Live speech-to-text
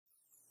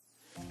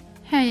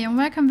Hey and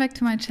welcome back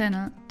to my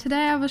channel.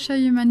 Today I will show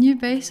you my new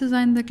base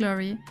design, the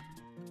Glory,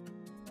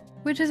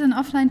 which is an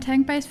offline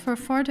tank base for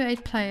 4 to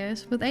 8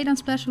 players with 8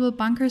 unsplashable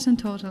bunkers in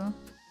total.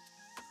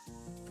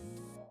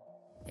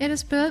 It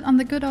is built on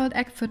the good old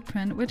egg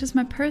footprint, which is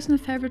my personal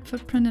favorite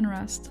footprint in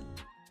Rust.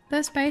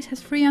 This base has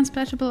 3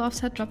 unsplashable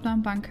offset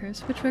drop-down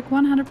bunkers, which work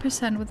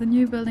 100% with the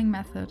new building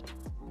method.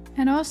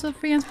 And also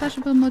 3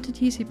 unsplashable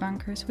multi-TC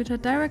bunkers, which are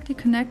directly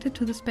connected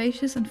to the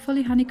spacious and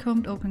fully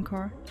honeycombed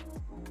Opencore.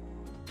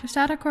 The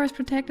starter core is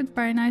protected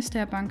by a nice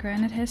stairbunker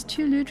and it has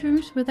 2 loot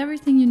rooms with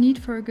everything you need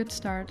for a good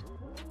start.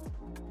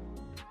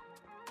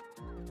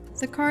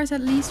 The core has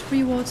at least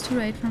 3 walls to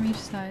raid from each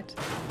side.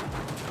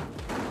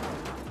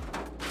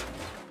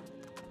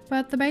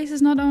 But the base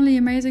is not only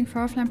amazing for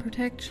offline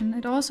protection,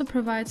 it also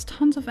provides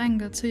tons of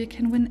angles so you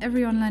can win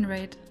every online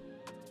raid.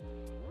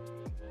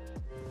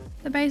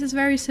 The base is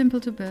very simple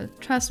to build,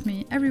 trust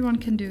me, everyone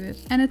can do it.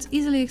 And it's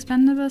easily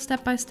expandable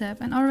step by step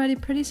and already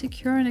pretty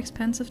secure and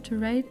expensive to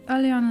raid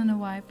early on in a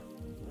wipe.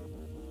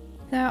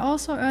 There are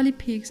also early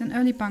peaks and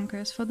early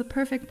bunkers for the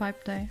perfect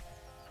wipe day.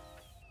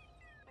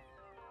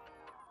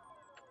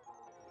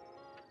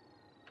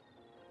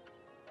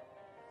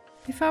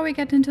 Before we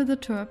get into the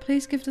tour,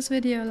 please give this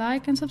video a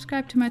like and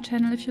subscribe to my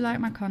channel if you like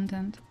my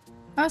content.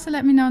 Also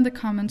let me know in the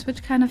comments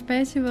which kind of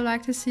base you would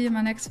like to see in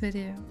my next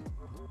video.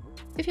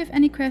 If you have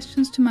any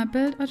questions to my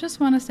build or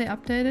just want to stay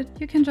updated,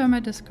 you can join my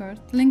Discord,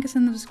 the link is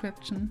in the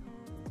description.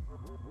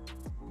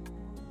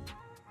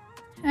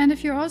 And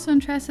if you're also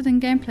interested in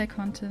gameplay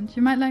content,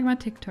 you might like my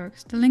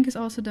TikToks, the link is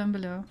also down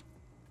below.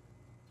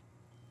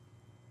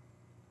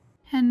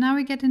 And now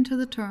we get into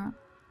the tour.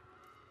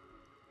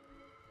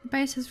 The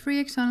base has 3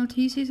 external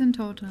TCs in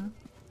total.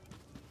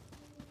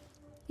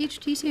 Each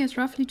TC has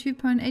roughly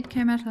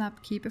 2.8k metal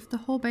upkeep if the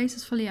whole base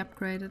is fully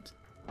upgraded.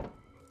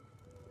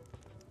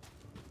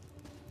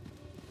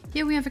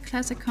 Here we have a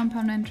classic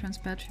compound entrance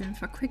bedroom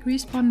for quick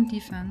respawn and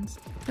defense,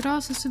 but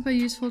also super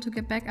useful to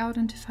get back out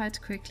into fights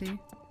quickly.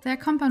 There are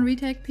compound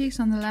retake peaks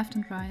on the left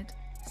and right.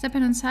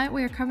 Stepping inside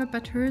we are covered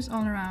by turrets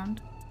all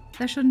around.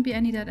 There shouldn't be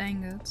any dead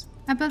angles.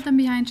 I built them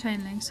behind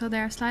chain links so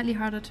they are slightly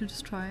harder to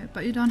destroy,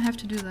 but you don't have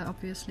to do that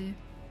obviously.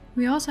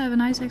 We also have a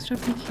nice extra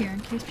peak here in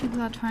case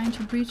people are trying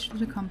to breach through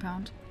the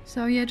compound,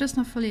 so you're just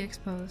not fully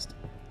exposed.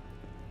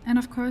 And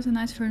of course a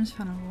nice furnace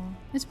funnel wall.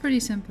 It's pretty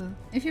simple.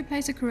 If you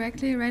place it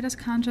correctly, raiders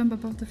can't jump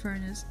above the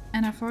furnace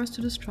and are forced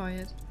to destroy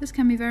it. This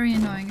can be very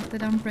annoying if they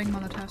don't bring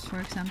molotovs for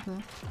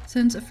example,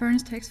 since a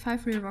furnace takes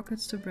 5 real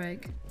rockets to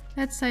break.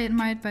 Let's say it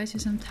might buy you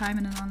some time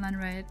in an online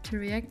raid to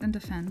react and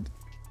defend.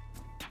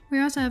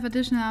 We also have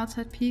additional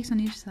outside peaks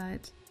on each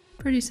side.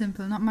 Pretty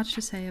simple, not much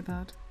to say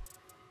about.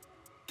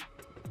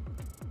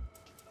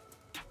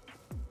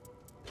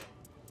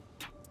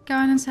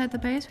 Going inside the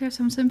base we have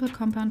some simple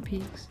compound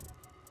peaks.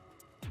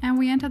 And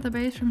we enter the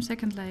base from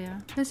second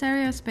layer. This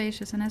area is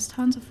spacious and has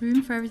tons of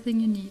room for everything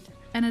you need.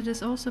 And it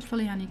is also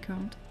fully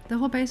honeycombed. The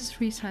whole base is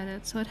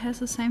 3-sided, so it has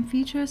the same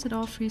features at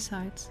all 3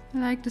 sides.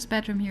 Like this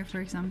bedroom here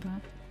for example.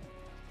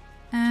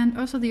 And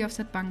also the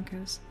offset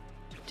bunkers.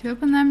 To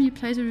open them you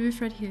place a roof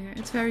right here,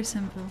 it's very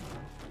simple.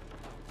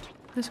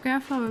 The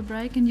square floor will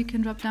break and you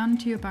can drop down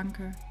into your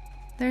bunker.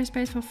 There is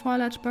space for 4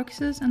 large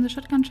boxes and the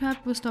shotgun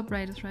trap will stop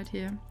raiders right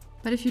here.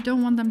 But if you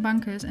don't want them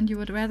bunkers and you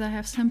would rather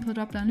have simple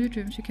drop-down loot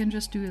rooms, you can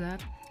just do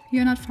that.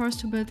 You're not forced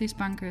to build these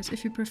bunkers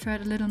if you prefer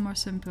it a little more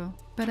simple.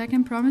 But I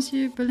can promise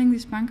you, building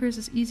these bunkers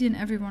is easy and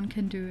everyone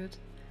can do it.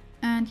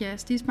 And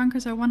yes, these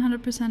bunkers are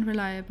 100%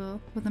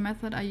 reliable with the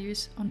method I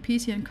use on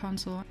PC and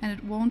console, and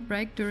it won't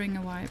break during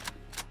a wipe.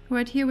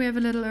 Right here we have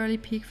a little early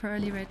peak for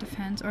early raid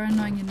defense or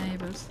annoying your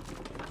neighbors.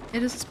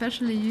 It is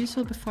especially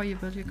useful before you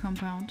build your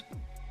compound.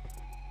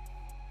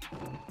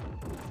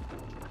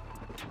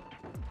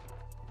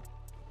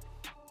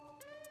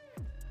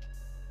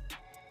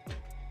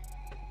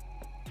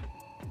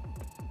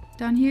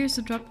 Down here is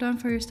the drop down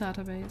for your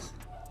starter base.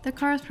 The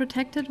core is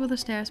protected with a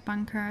stairs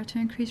bunker to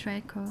increase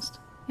raid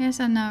cost. Yes,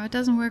 I know, it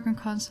doesn't work on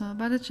console,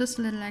 but it's just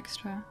a little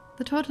extra.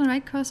 The total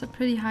raid costs are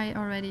pretty high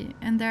already,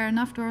 and there are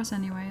enough doors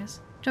anyways.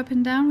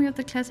 Dropping down we have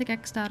the classic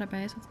X starter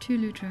base with 2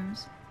 loot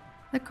rooms.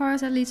 The core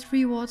has at least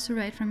 3 walls to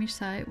raid from each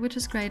side, which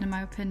is great in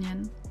my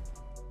opinion.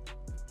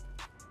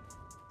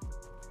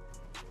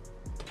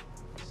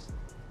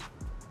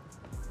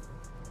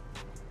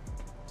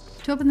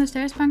 To open the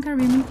stairs bunker,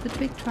 remove the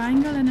twig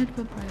triangle and it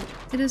will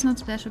break. It is not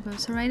splashable,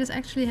 so raiders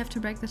actually have to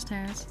break the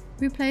stairs.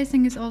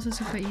 Replacing is also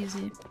super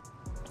easy.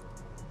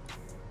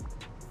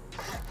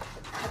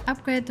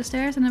 Upgrade the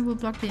stairs and it will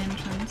block the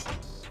entrance.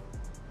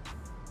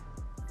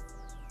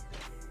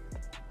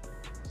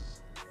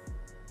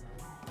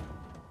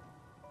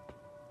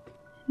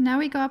 Now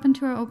we go up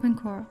into our open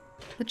core.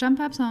 The jump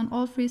ups are on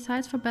all 3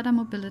 sides for better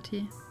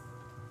mobility.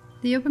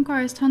 The open core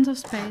has tons of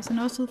space and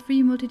also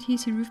 3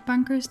 multi-TC roof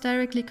bunkers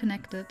directly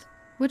connected,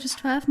 which is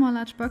 12 more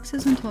large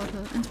boxes in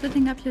total, and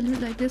splitting up your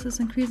loot like this is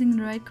increasing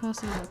the raid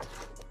cost a lot.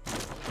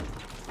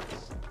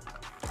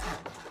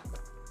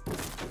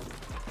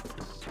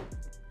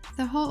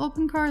 The whole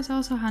open core is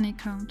also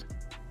honeycombed.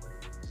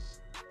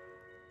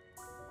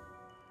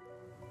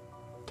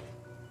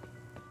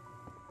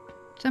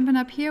 Jumping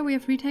up here, we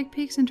have retake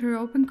peaks into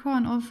our Opencore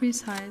on all 3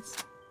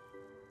 sides.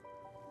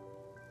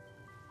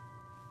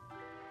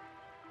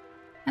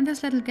 And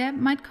this little gap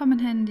might come in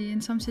handy in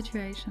some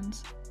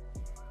situations.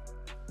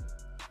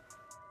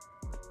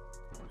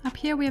 Up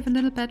here we have a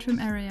little bedroom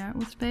area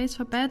with space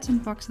for beds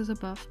and boxes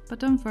above, but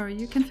don't worry,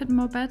 you can fit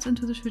more beds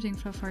into the shooting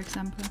floor, for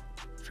example.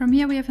 From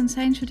here we have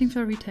insane shooting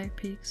floor retake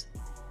peaks,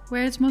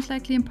 where it's most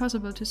likely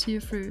impossible to see you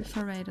through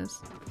for raiders.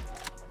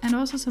 And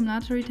also some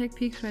larger retake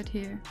peaks right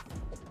here.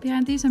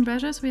 Behind these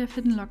embrasures we have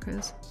hidden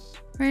lockers.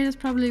 Raiders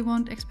probably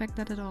won't expect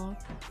that at all.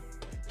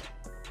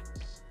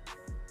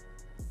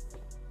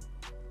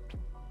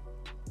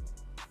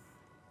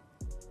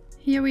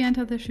 Here we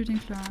enter the shooting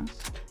floor,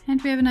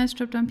 and we have a nice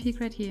drop down peak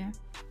right here.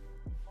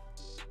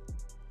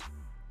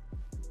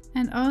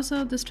 And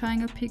also this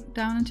triangle peak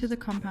down into the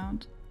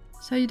compound,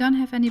 so you don't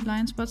have any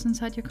blind spots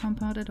inside your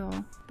compound at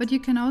all. But you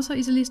can also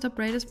easily stop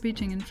raiders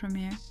breaching in from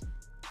here.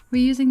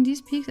 We're using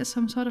these peaks as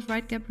some sort of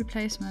right gap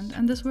replacement,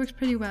 and this works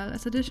pretty well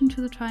as addition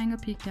to the triangle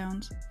peak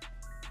downs.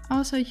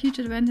 Also a huge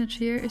advantage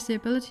here is the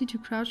ability to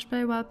crouch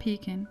spray while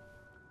peeking.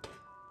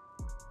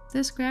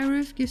 This square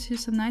roof gives you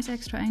some nice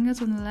extra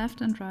angles on the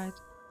left and right.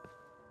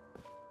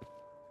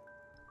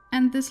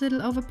 And this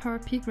little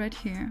overpowered peak right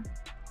here.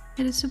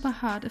 It is super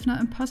hard, if not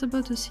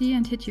impossible, to see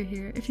and hit you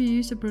here if you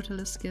use a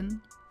brutalist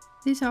skin.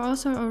 These are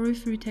also our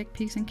roof retake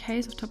peaks in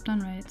case of top down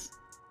raids.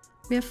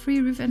 We have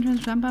 3 roof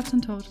entrance jump ups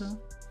in total,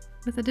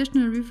 with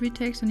additional roof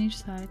retakes on each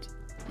side.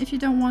 If you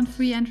don't want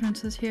 3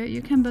 entrances here,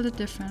 you can build it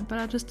different, but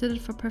I just did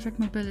it for perfect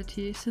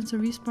mobility since the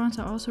respawns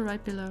are also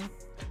right below.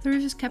 The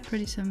roof is kept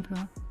pretty simple,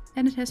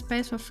 and it has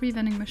space for 3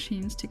 vending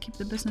machines to keep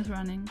the business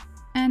running,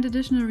 and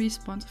additional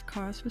respawns of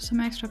course with some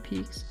extra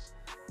peaks.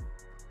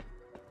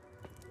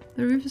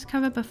 The roof is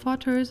covered by 4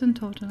 turrets in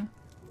total.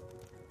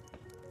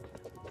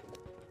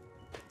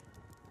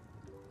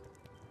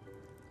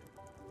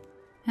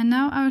 And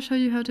now I will show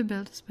you how to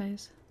build a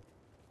space.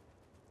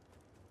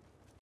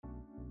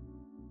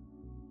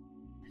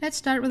 Let's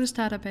start with a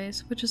starter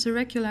base, which is a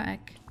regular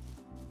egg.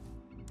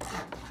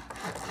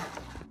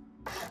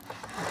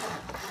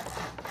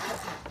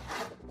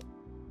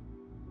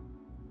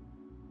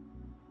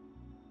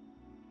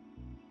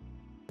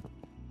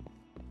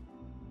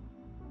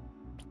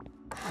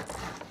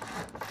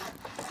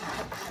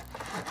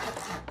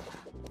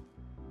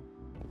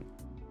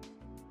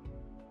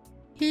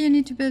 Here you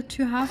need to build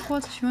 2 half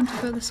walls if you want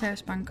to build a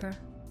stairbunker.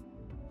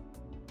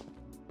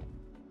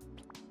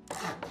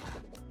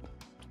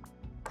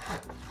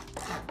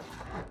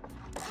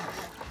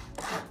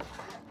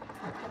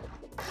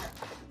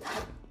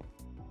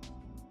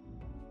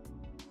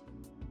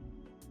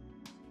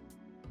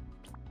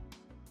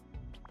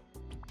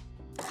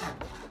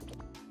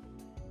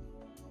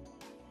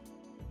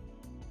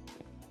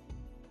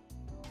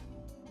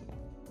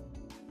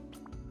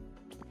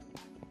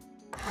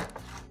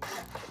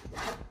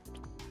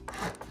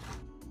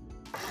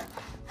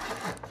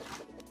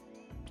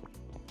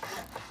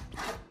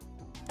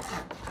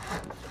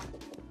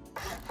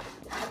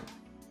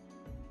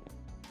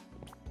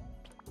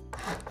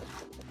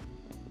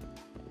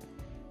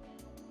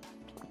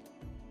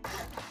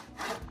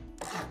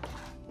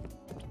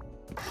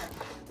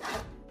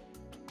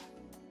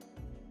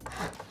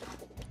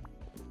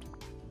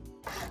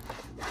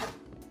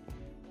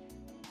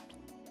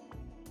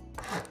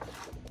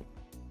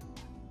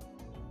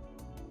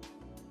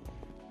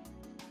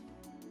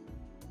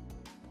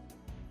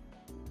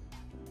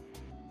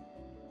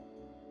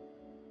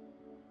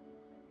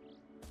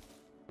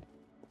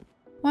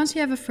 Once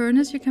you have a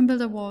furnace, you can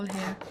build a wall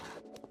here.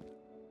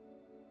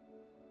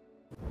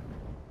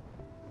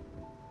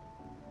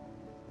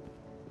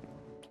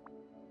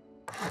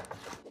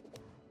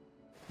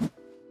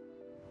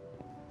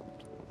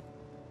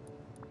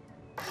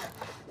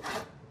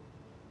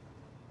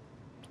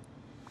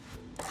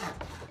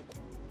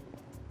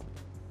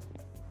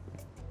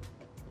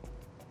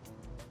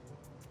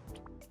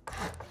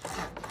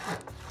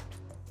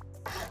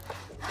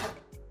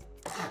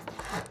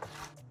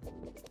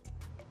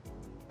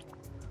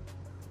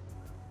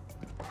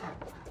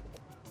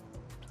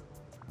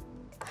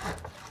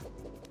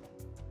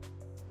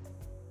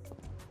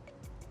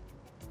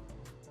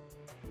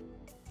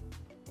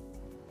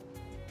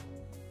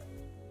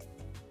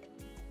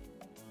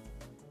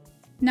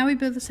 Now we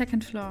build the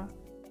second floor.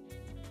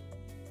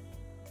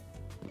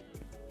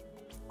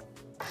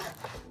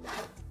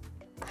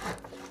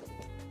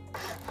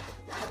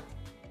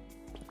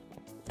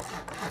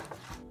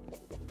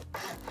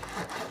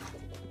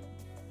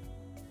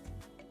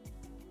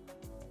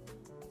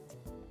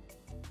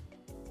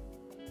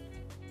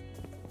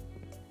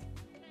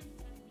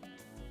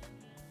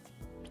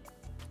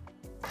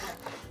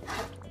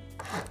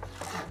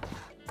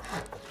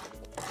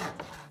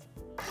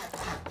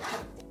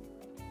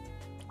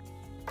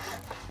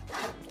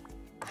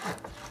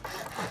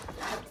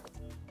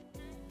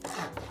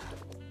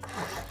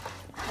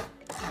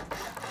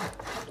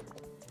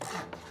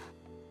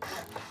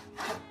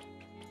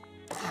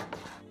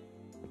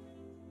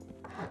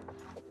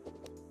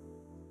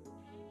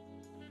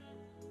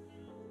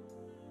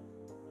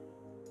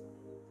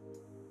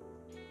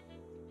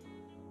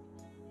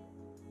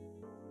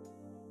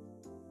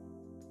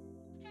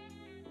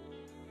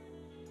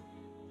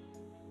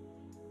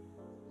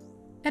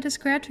 Add a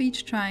square to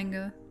each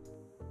triangle.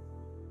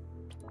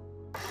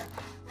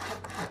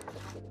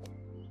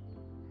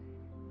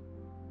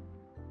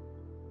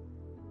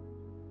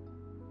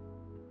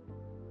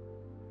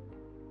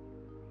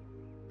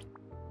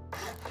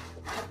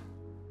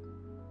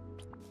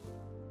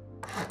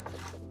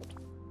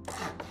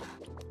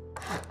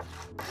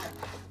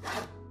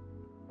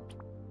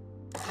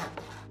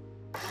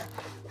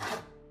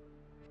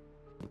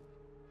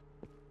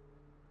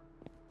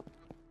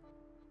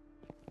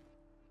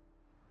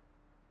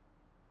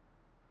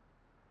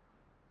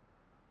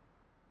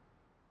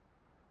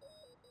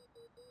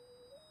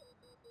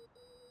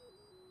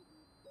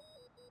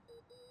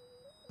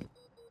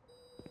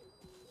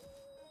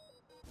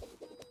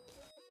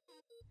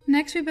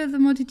 Next we build the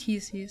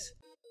multi-theses.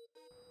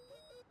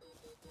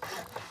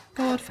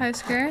 Go out 5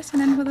 squares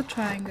and end with a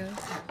triangle.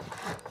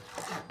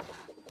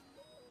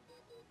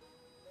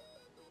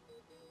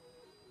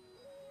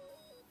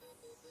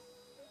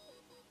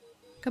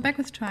 Go back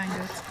with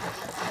triangles.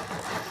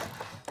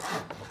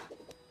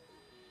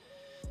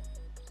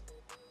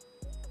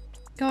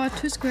 Go out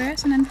 2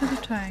 squares and end with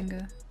a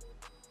triangle.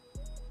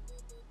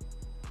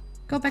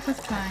 Go back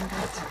with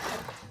triangles.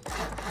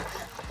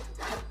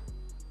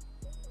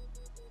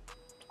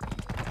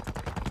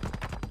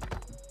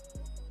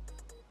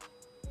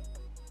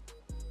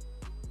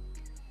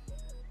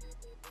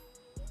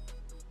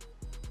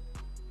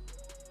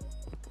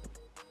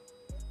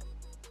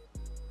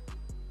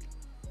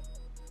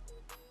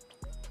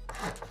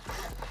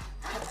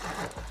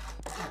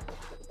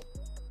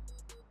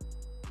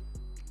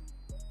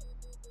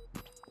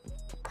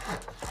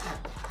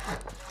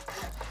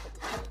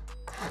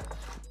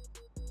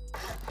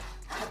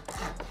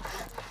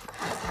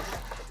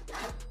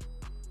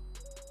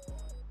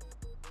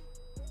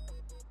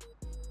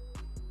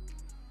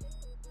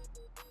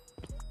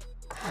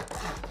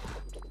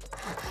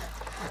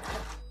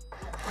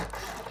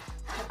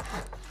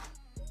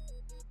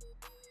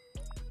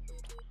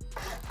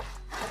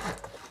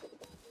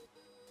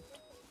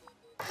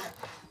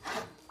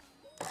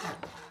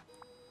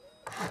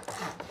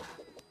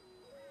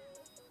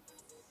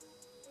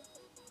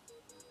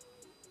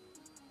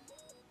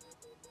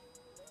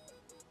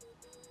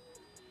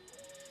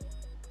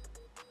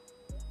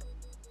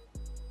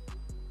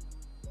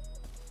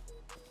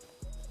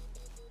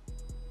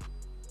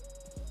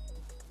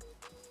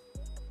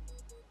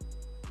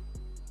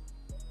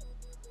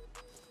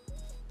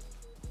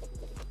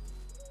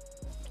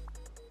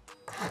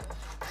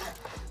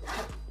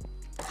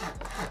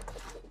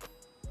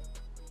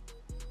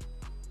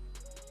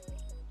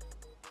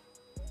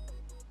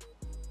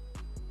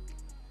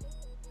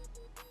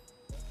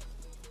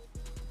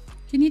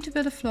 You need to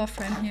build a floor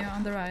frame here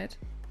on the right.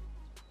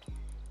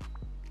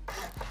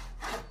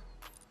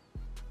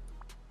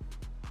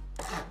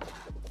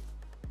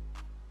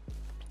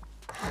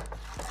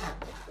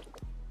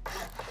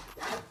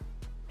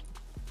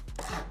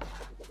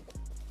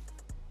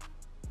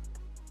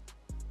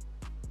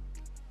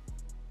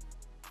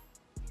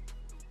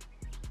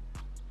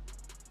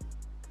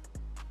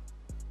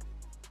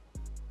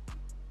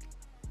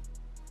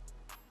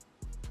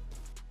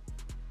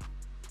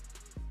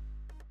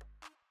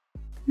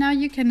 Now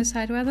you can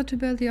decide whether to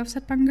build the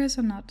offset bunkers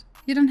or not.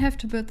 You don't have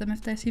to build them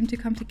if they seem too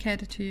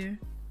complicated to you.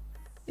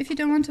 If you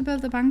don't want to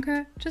build the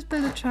bunker, just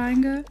build a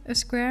triangle, a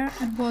square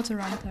and walls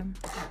around them.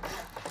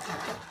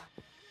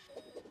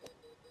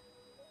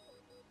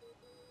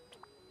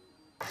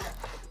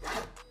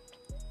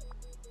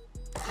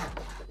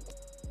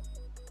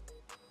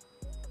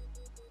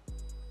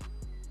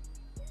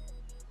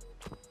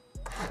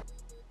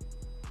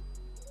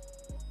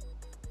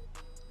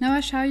 Now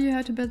I'll show you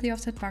how to build the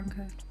offset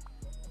bunker.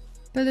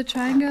 Build a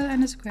triangle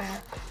and a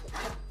square.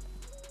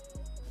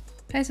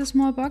 Place a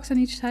small box on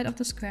each side of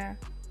the square.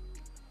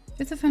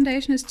 If the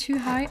foundation is too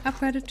high,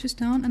 upgrade it to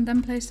stone and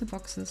then place the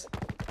boxes.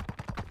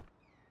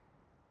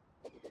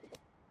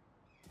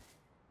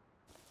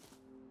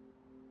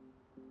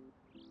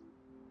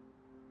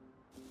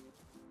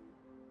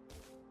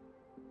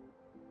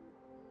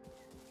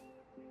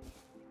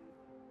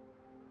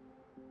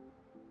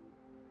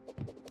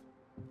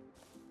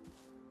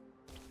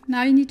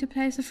 Now you need to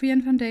place a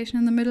freehand foundation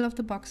in the middle of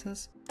the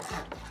boxes.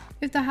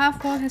 If the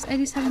half wall has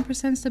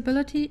 87%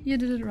 stability, you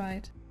did it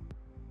right.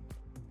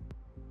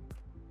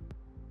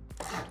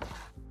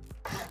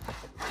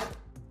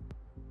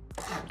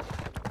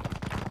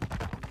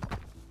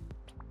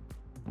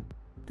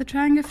 The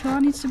triangle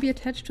floor needs to be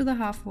attached to the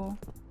half wall.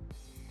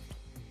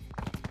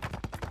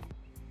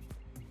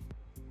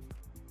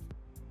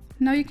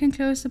 Now you can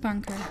close the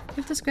bunker.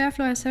 If the square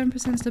floor has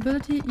 7%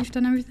 stability, you've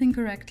done everything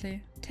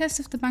correctly. Test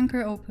if the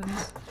bunker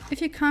opens.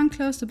 If you can't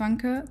close the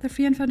bunker, the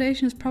freehand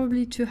foundation is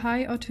probably too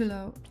high or too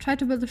low. Try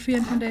to build the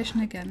freehand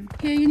foundation again.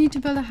 Here you need to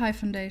build a high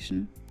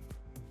foundation.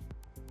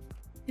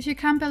 If you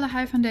can't build a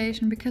high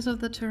foundation because of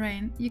the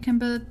terrain, you can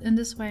build it in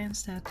this way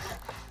instead.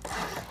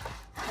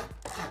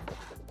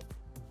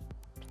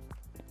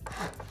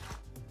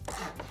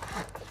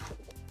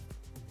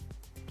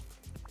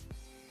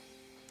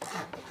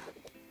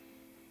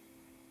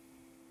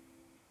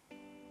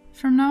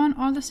 From now on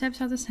all the steps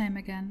are the same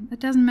again. It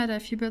doesn't matter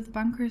if you build the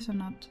bunkers or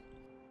not.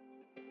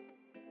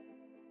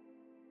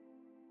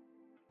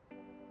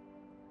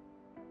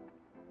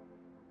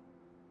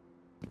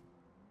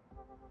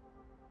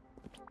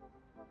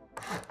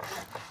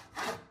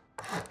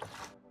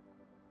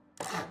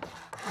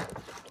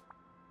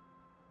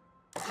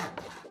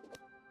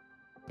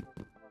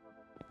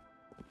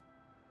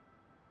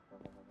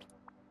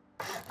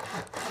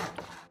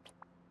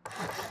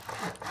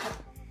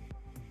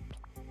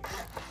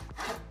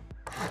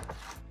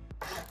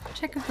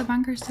 Check if the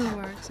bunker still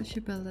works if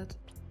you build it.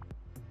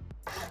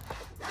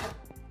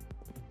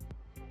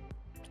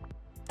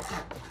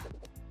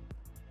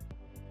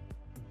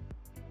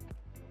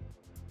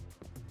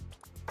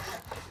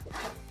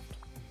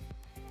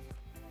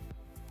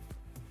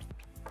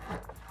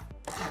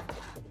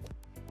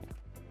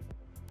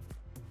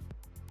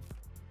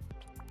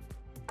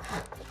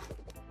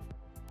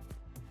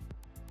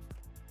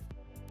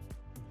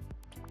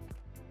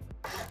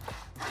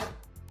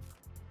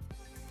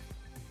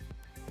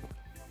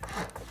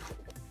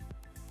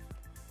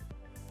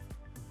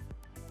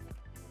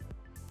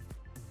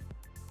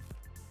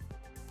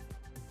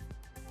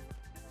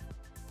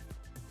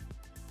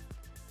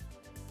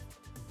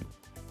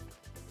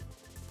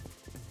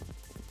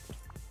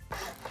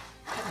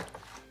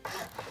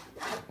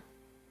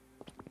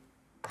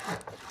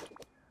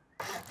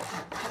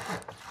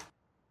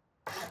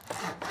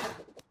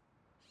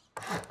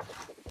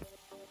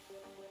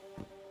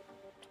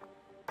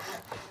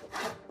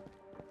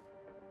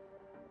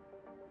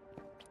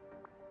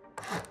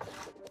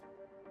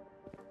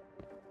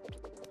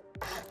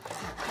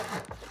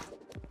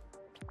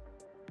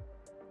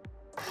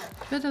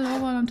 Build a low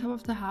wall on top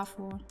of the half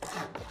wall.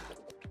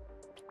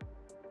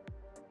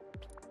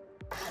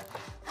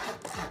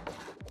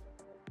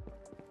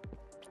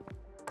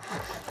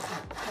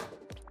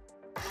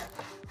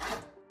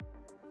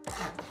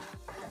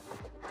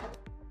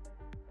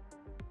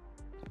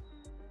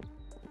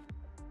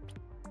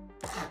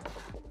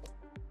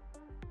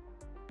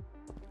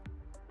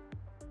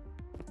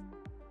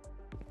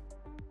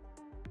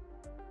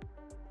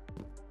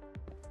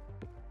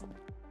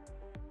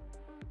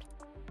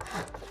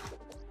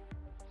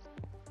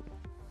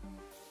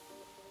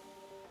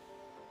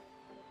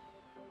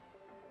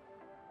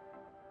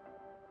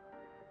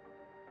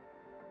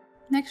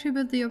 Next we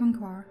build the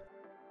Opencore.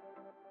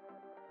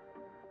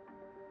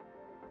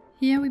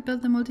 Here we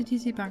build the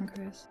multi-TC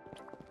bunkers.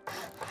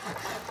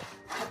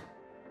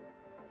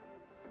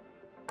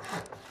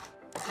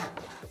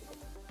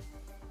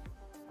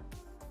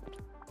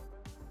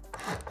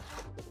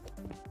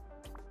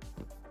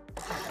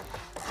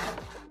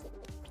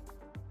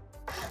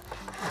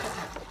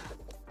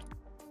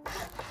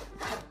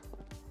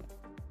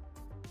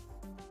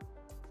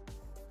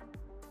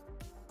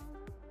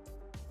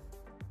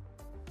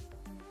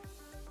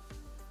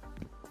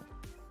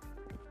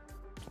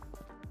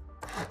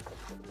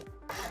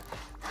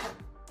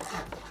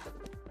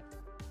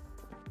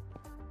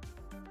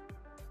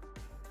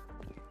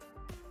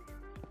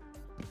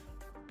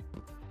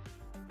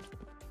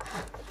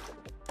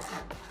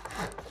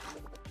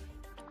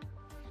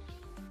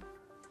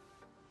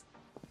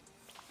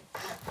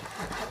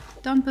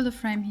 Don't build a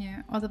frame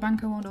here, or the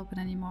bunker won't open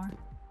anymore.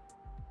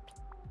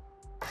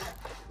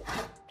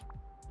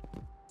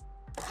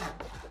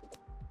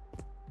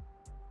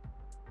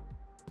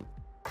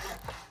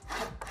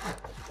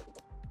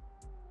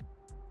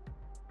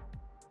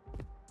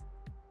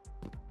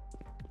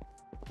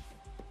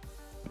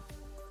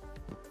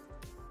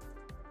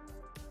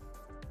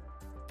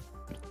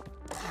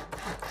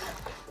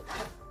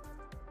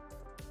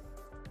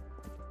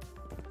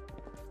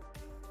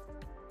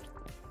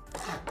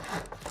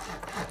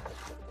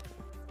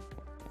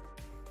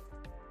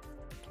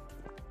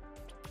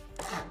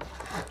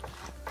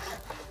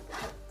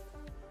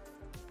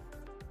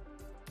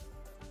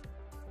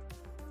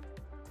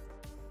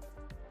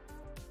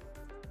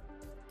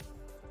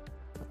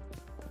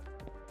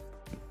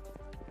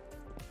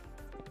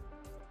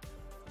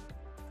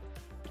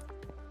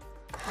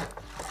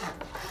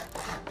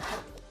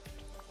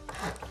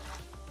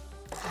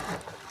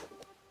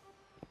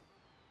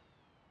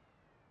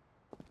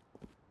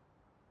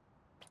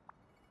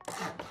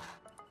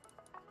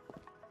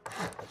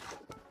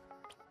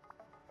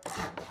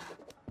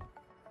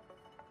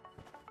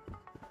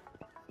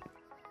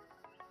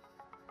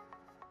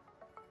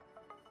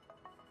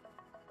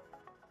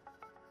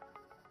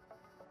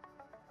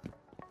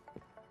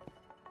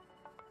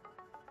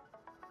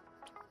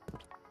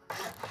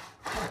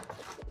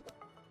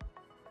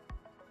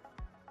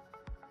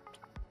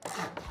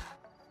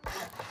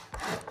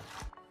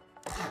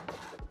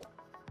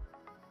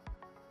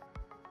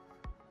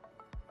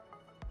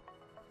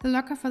 The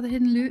locker for the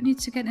hidden loot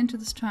needs to get into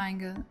this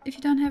triangle. If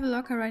you don't have a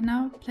locker right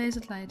now, place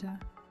it later.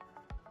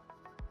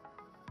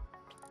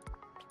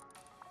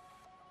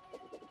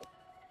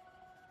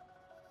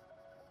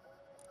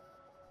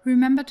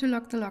 Remember to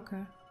lock the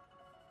locker.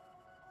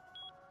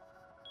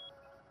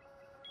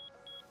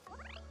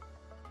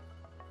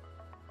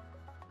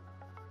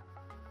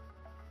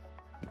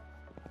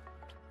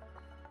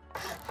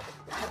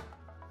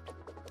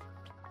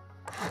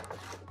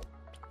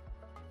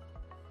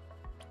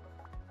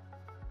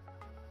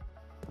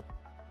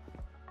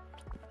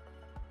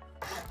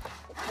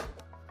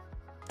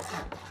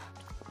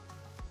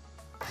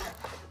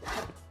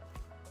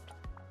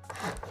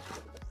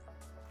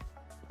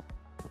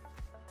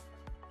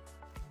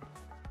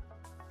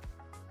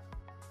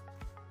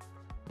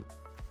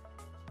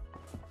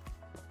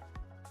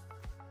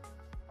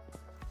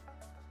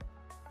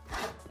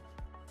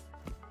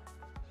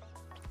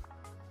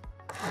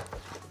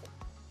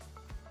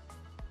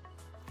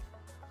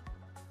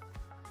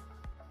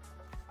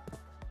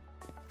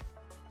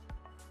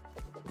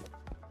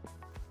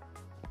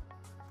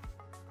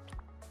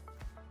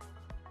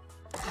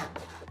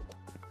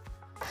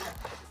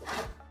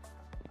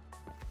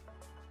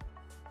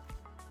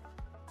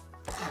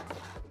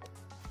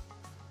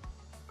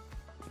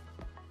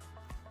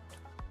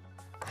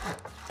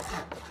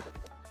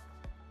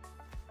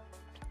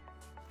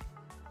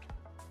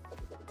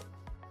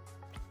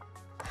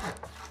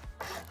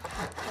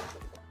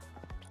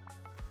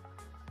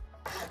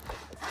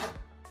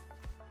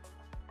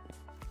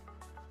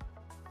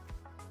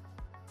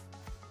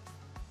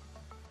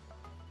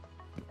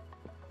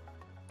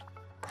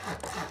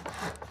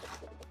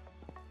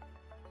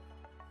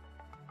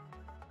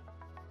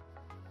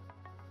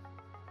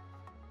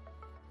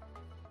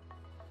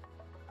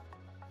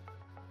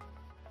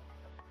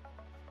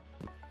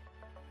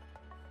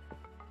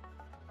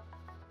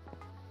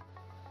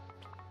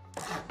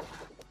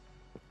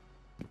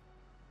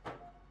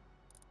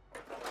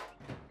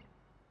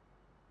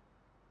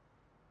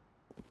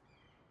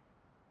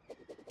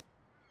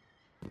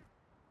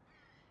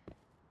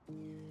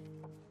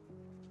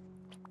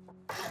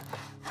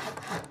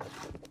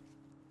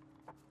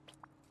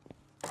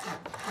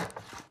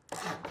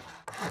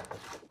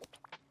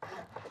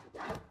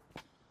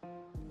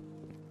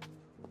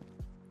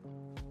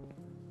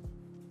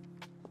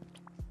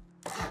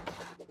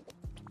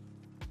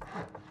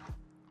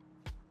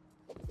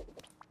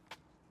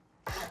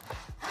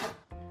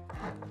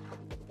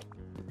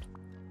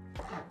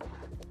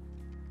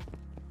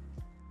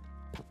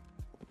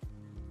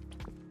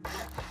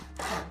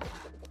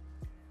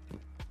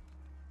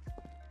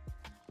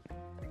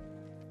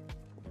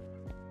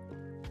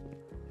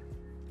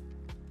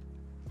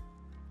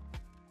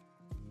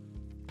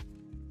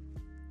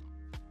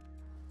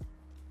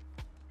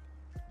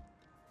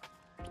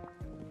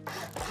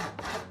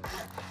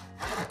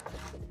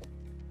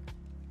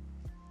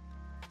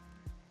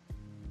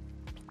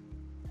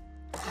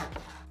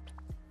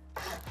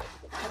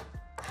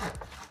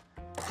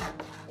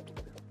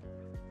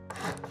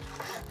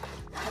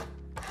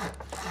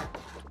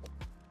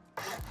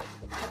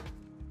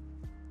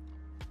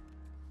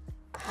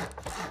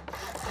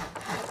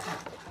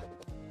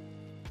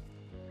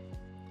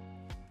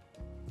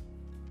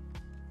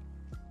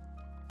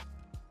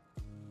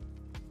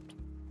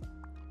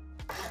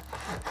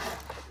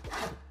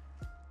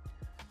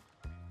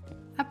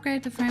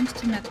 Upgrade the frames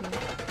to metal.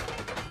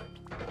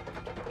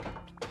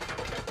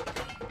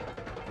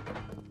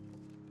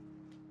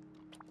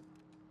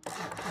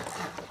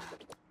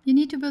 You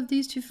need to build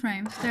these two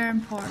frames, they are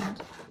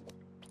important.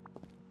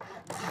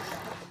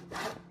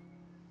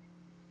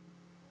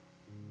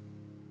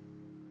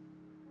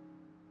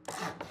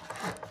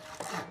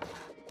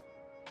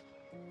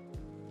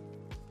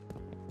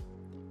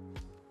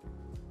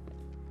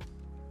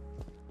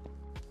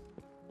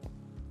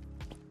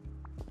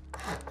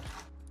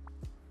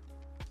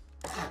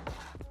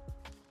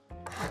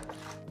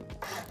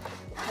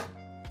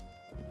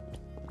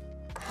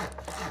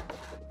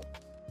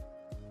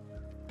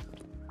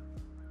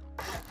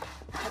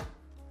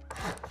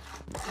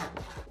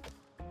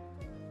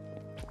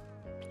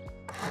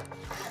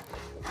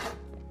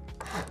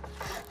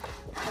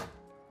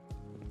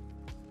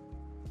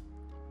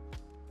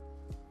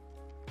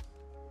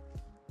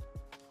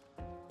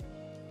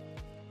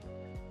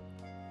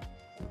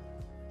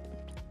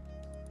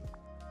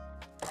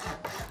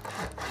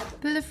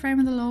 Build a frame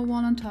with a low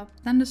wall on top,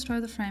 then destroy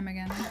the frame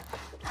again.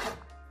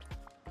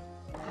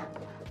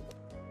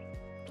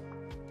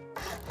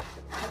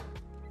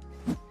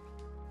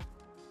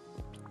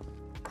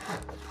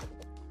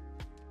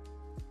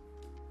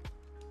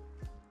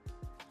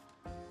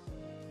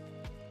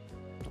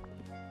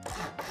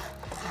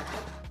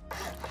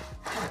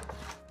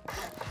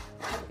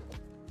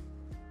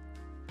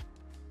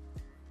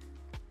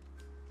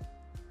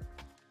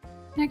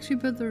 Next we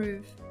build the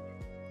roof.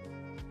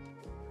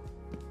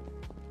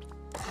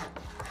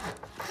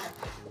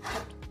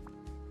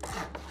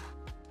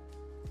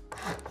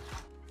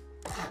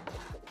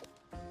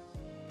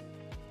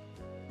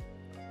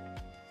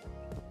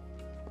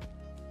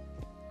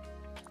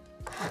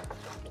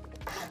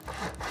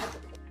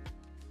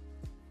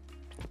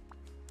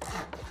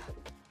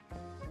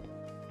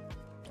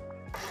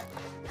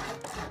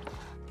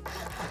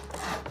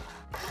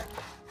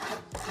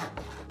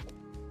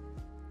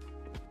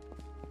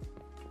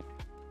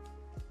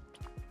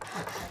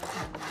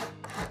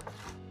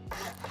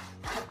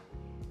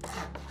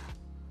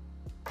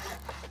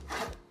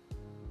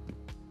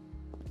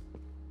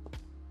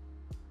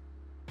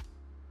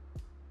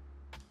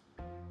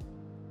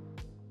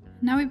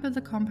 Now we build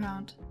the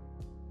compound.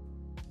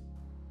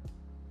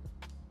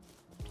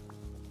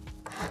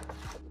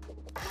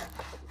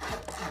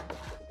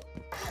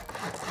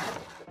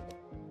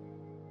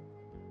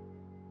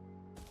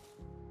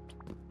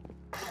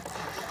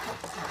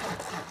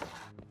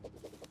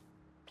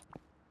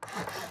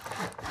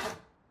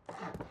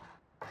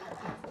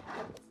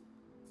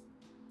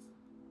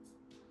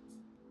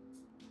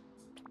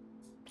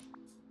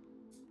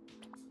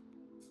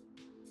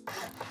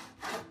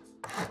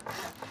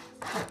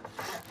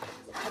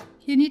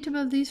 You need to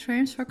build these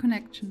frames for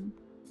connection.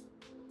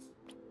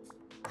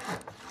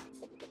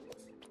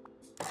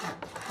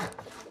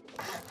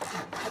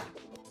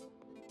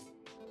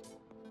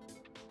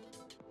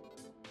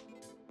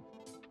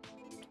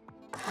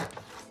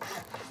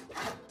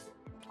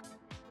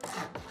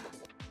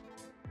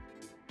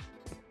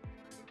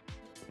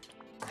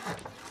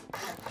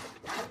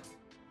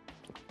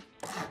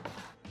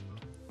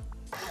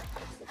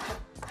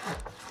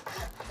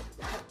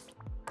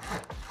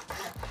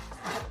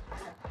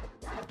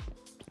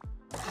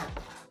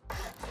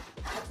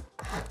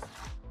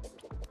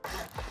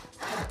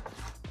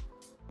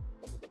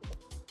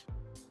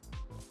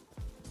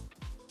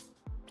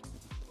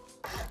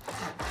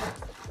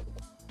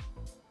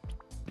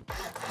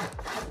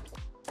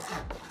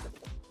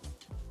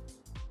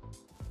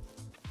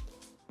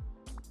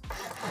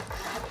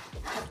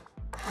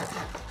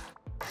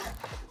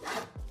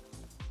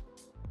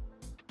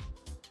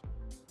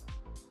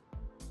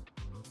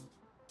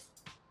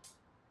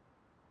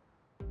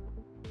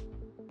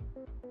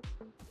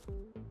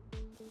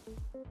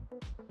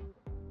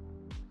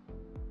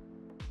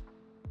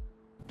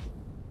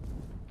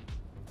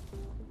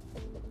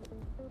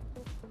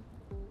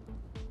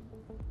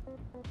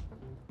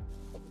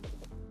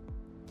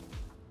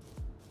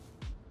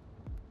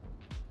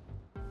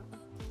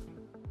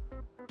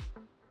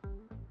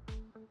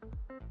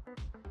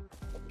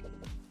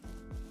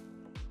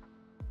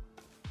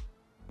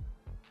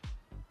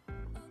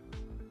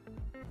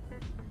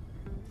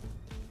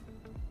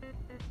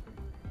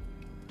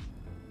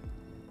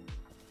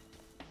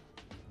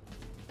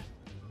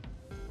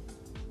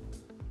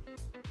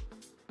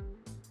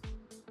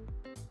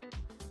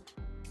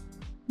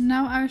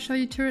 Now I will show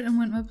you turret and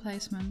windmill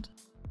placement.